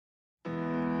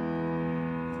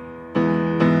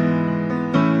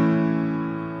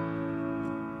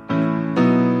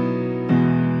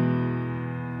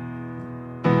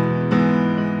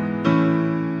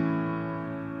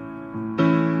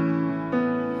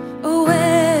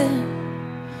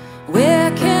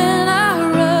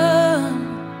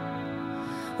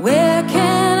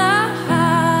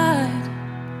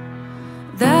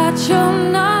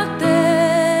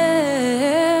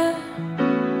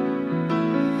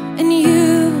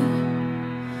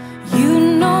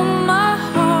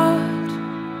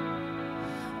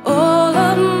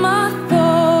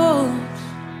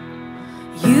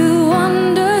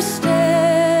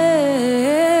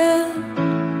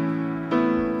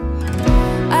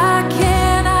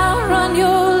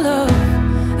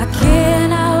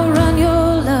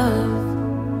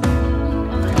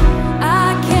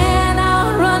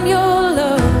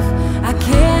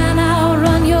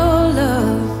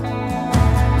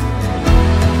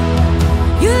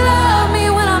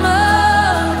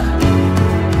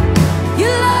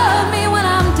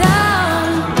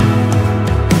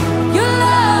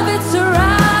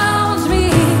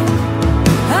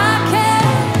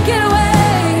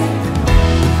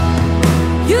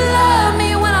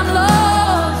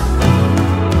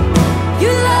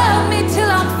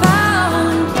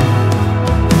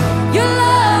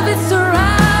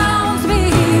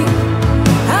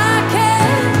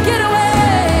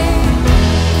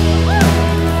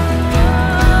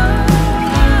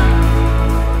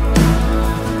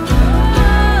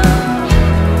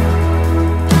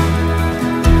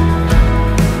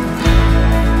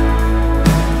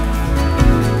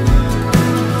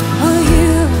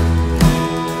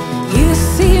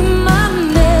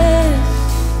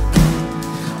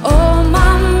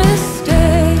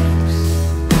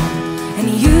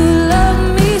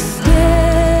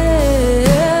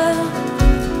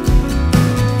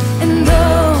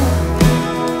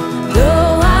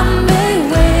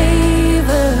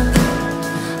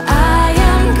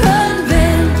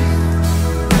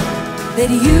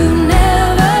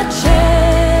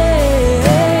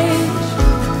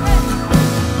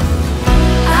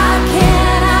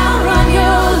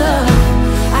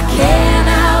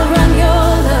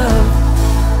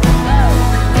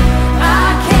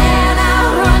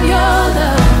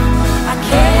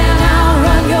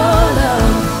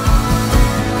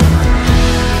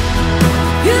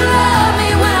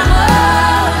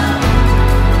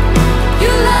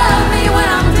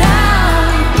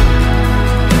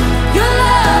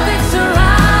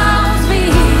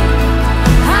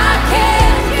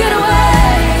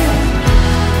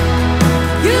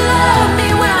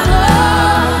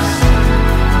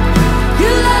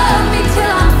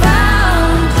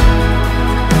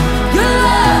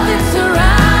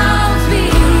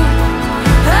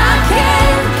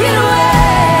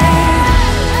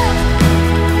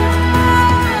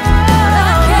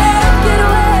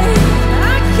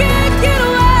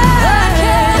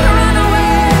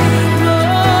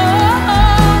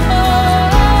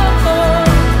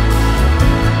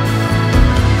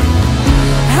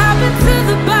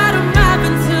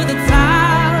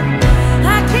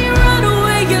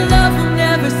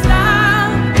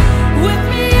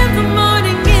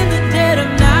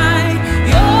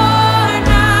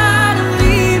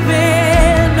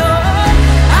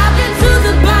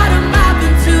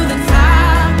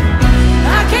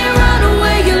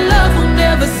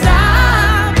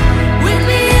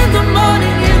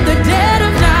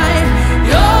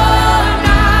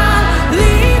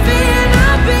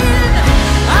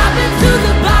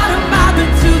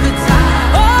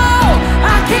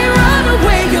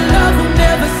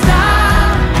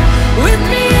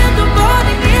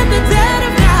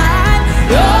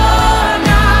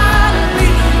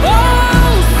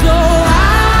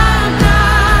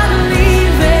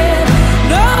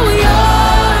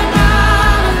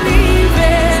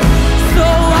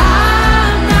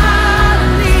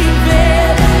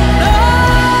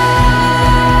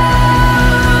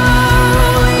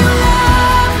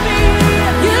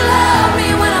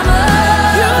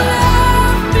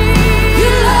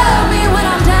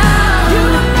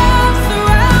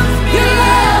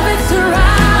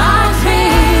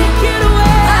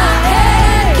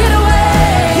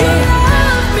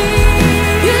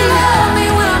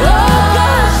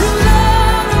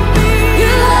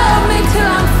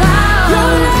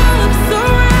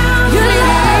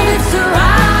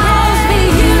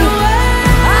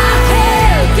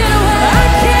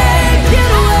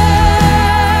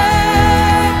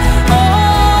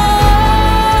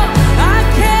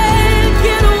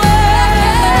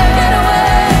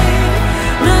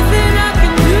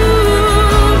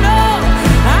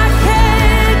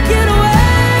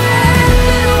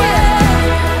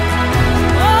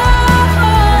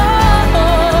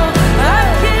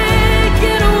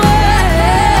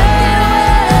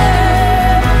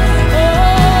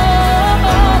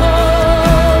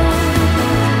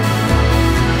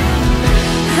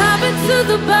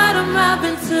the bottom, I've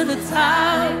been to the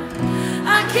top.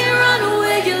 I can't run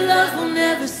away, your love will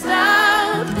never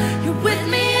stop. You're with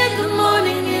me in the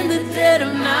morning, in the dead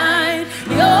of night.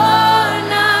 You're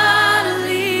not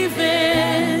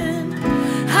leaving.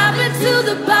 I've been to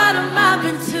the bottom, I've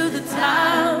been to the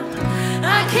top.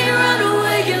 I can't run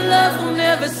away, your love will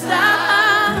never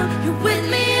stop. You're with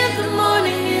me in the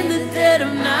morning, in the dead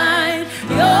of night.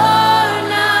 You're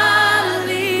not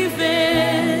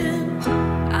leaving.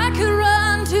 I could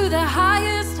run to the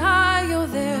highest high, you're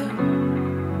there.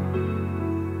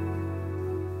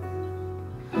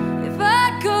 If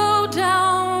I go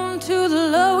down to the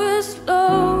lowest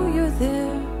low, you're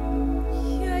there.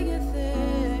 Yeah, you're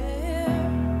there.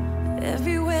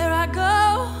 Everywhere I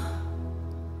go,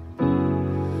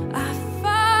 I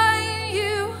find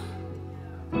you.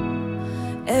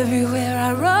 Everywhere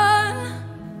I run,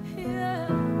 yeah,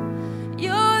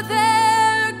 you're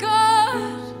there,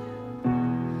 God.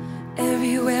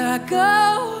 Everywhere I go,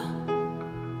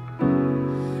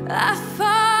 I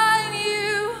find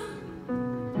you.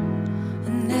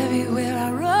 And everywhere I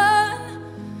run,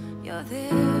 you're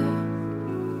there.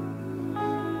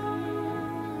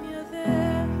 You're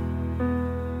there.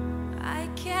 I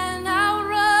can't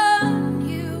outrun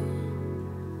you.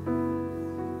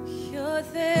 You're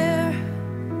there.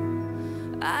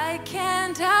 I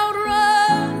can't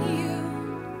outrun you,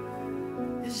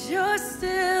 'cause you're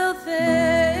still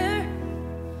there.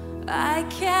 I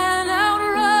can't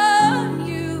outrun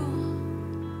you.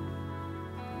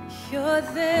 You're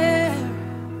there.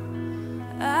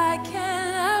 I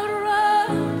can't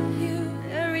outrun you.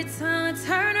 Every time I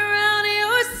turn around,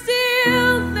 you're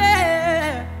still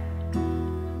there.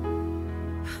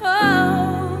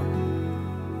 Oh,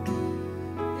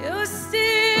 you're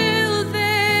still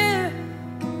there.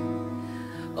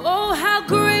 Oh, how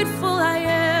grateful I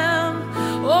am.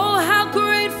 Oh, how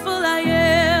grateful I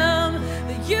am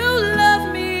that you love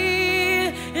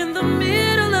me in the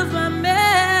middle of my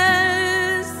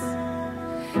mess.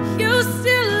 You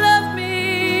still love me.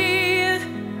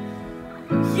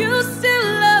 You still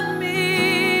love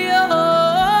me.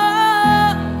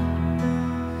 Oh,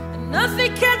 and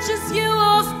nothing catches you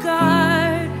off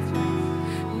guard.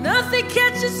 Nothing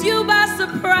catches you by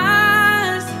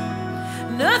surprise.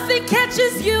 Nothing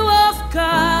catches you off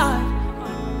guard.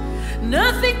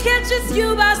 Nothing catches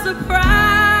you by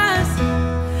surprise.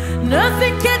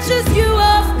 Nothing catches you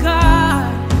off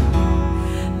guard.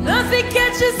 Nothing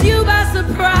catches you by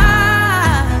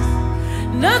surprise.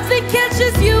 Nothing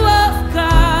catches you off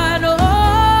guard.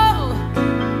 Oh,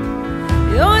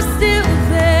 you're still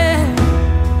there.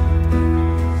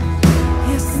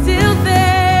 You're still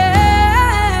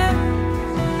there.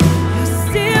 You're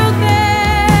still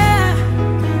there.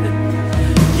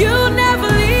 You never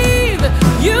leave.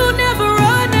 You never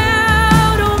run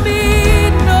out on me.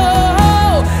 No,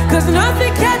 'cause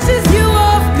nothing catches you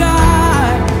off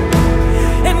guard.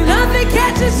 And nothing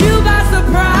catches you by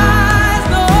surprise.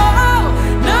 No,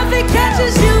 nothing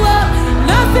catches you up.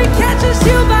 Nothing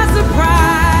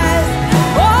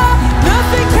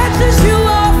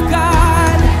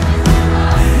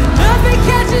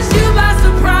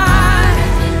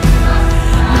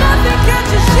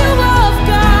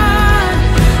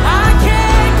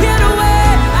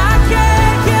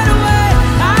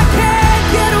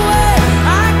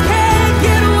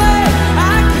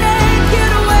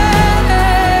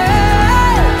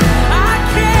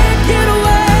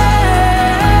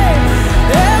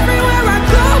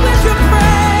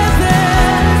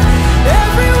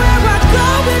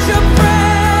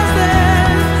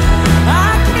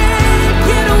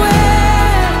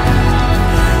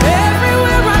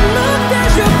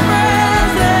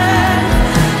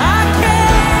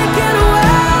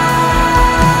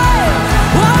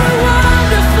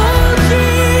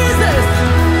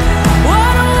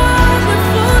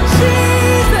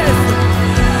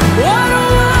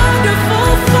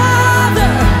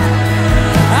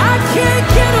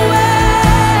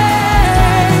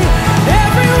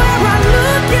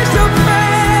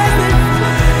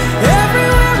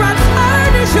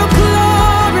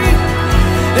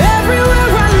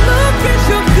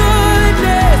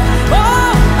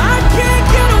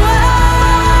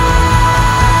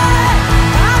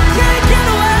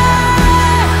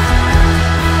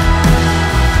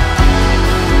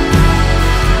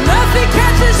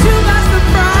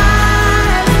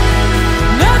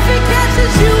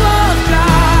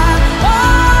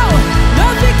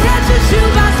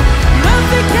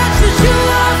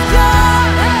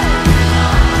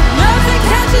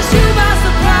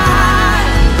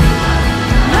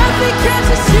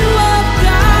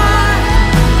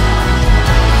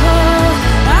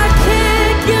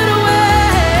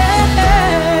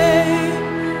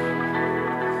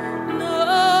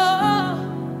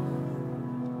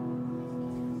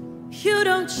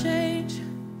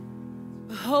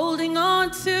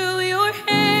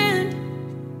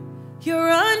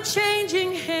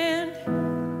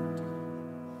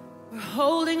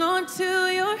on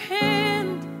to your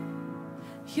hand,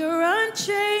 your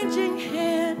unchanging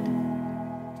hand.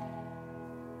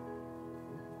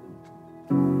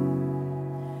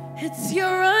 It's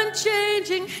your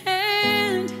unchanging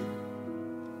hand,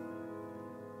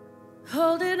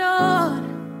 holding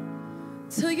on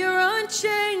to your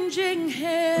unchanging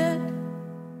hand.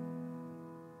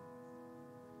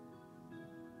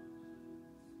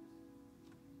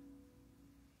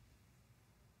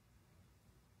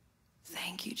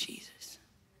 Thank you, Jesus.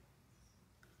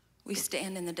 We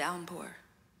stand in the downpour.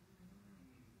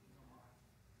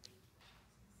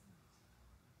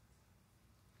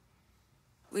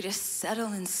 We just settle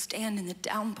and stand in the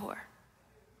downpour.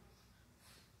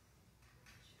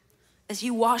 As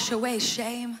you wash away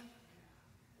shame,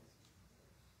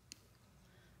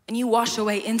 and you wash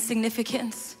away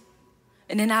insignificance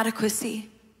and inadequacy,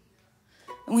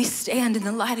 and we stand in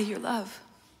the light of your love.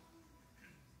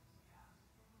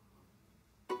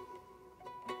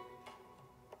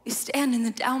 We stand in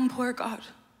the downpour, God.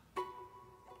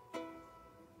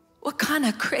 What kind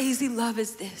of crazy love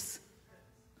is this?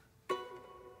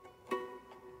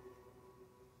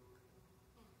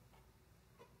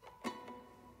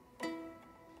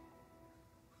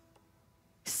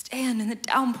 Stand in the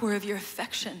downpour of your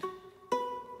affection.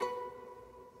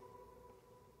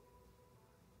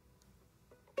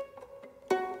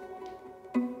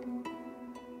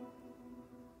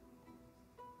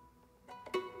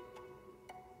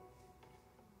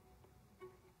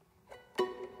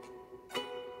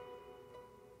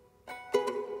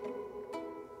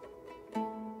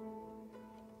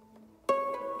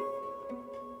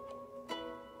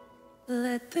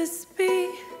 Let this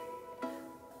be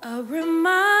a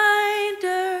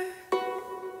reminder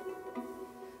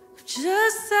of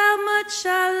just how much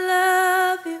I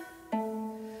love you,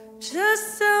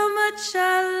 just how much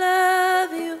I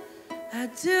love you, I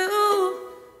do.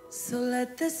 So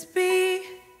let this be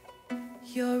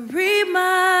your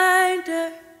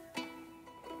reminder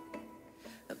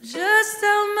of just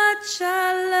how much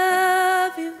I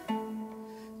love you,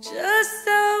 just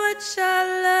how much I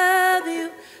love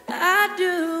you, I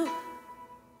do.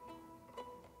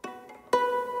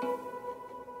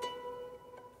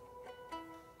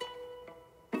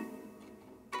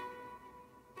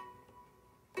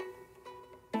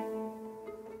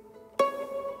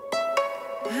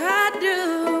 I do.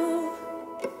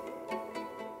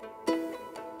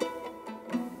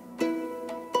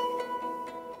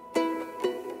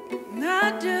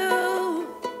 I do.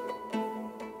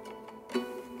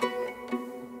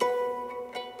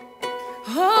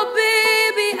 Oh,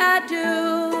 baby, I do.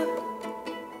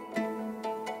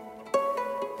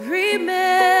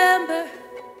 Remember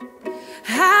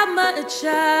how much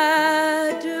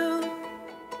I do.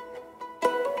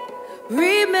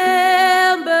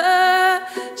 Remember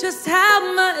just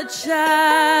how much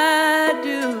I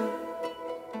do.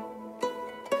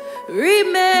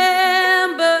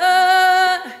 Remember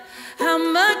how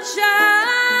much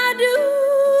I do.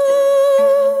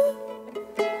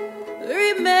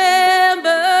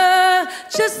 Remember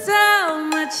just how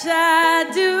much I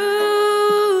do.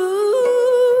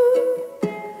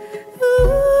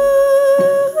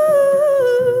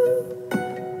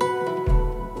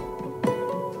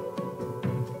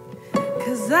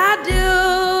 Cause I do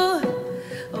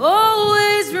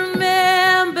always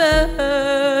remember.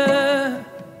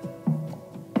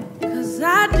 Cause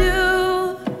I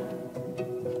do.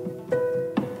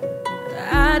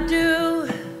 I do.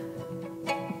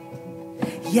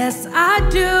 Yes, I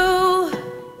do.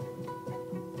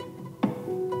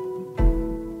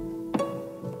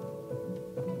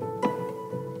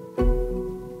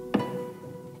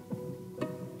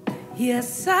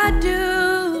 Yes, I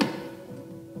do.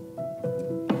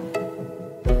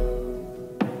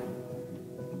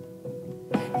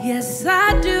 Yes,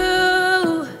 I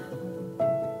do.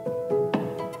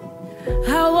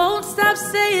 I won't stop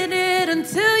saying it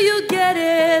until you get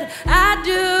it. I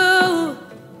do.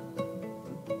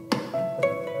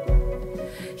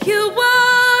 You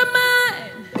are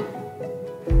mine.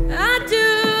 I do.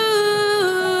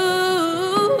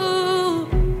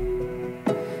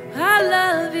 I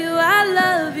love you. I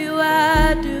love you.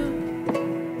 I do.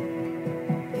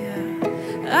 Yeah.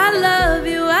 I love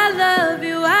you. I love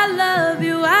you. I love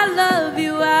you. I love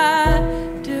you. I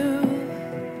do.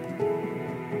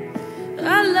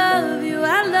 I love you.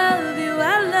 I love you.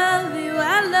 I love you.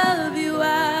 I love you.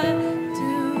 I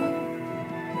do.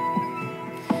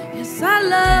 Yes, I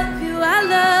love you. I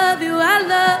love you. I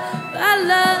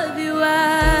love you. I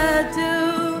do.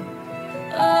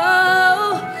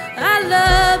 Oh, I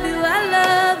love you. I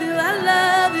love you. I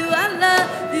love you. I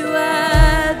love you.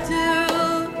 I do.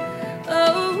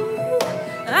 Oh,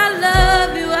 I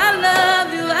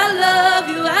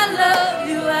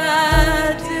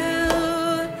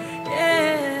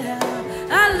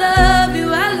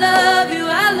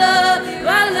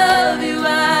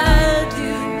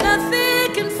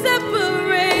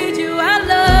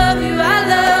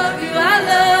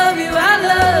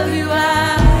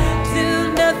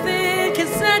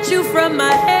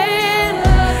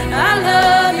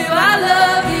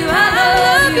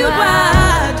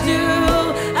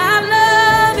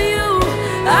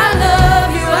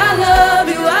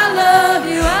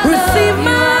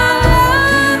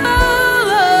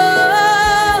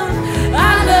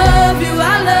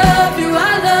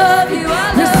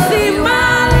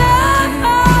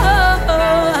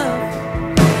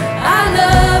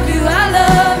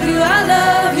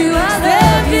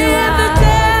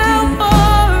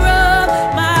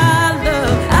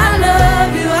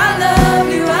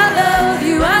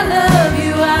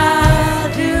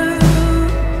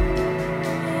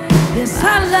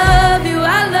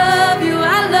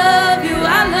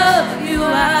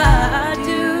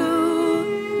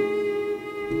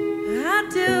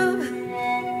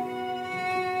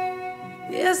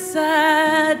Yes,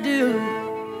 I do.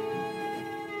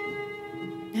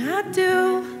 I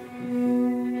do.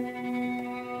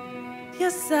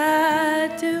 Yes, I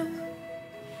do.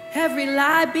 Every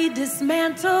lie be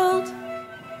dismantled.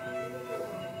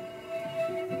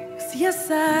 'Cause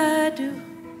yes, I do.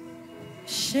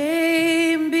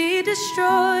 Shame be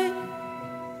destroyed.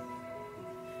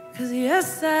 'Cause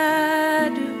yes, I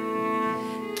do.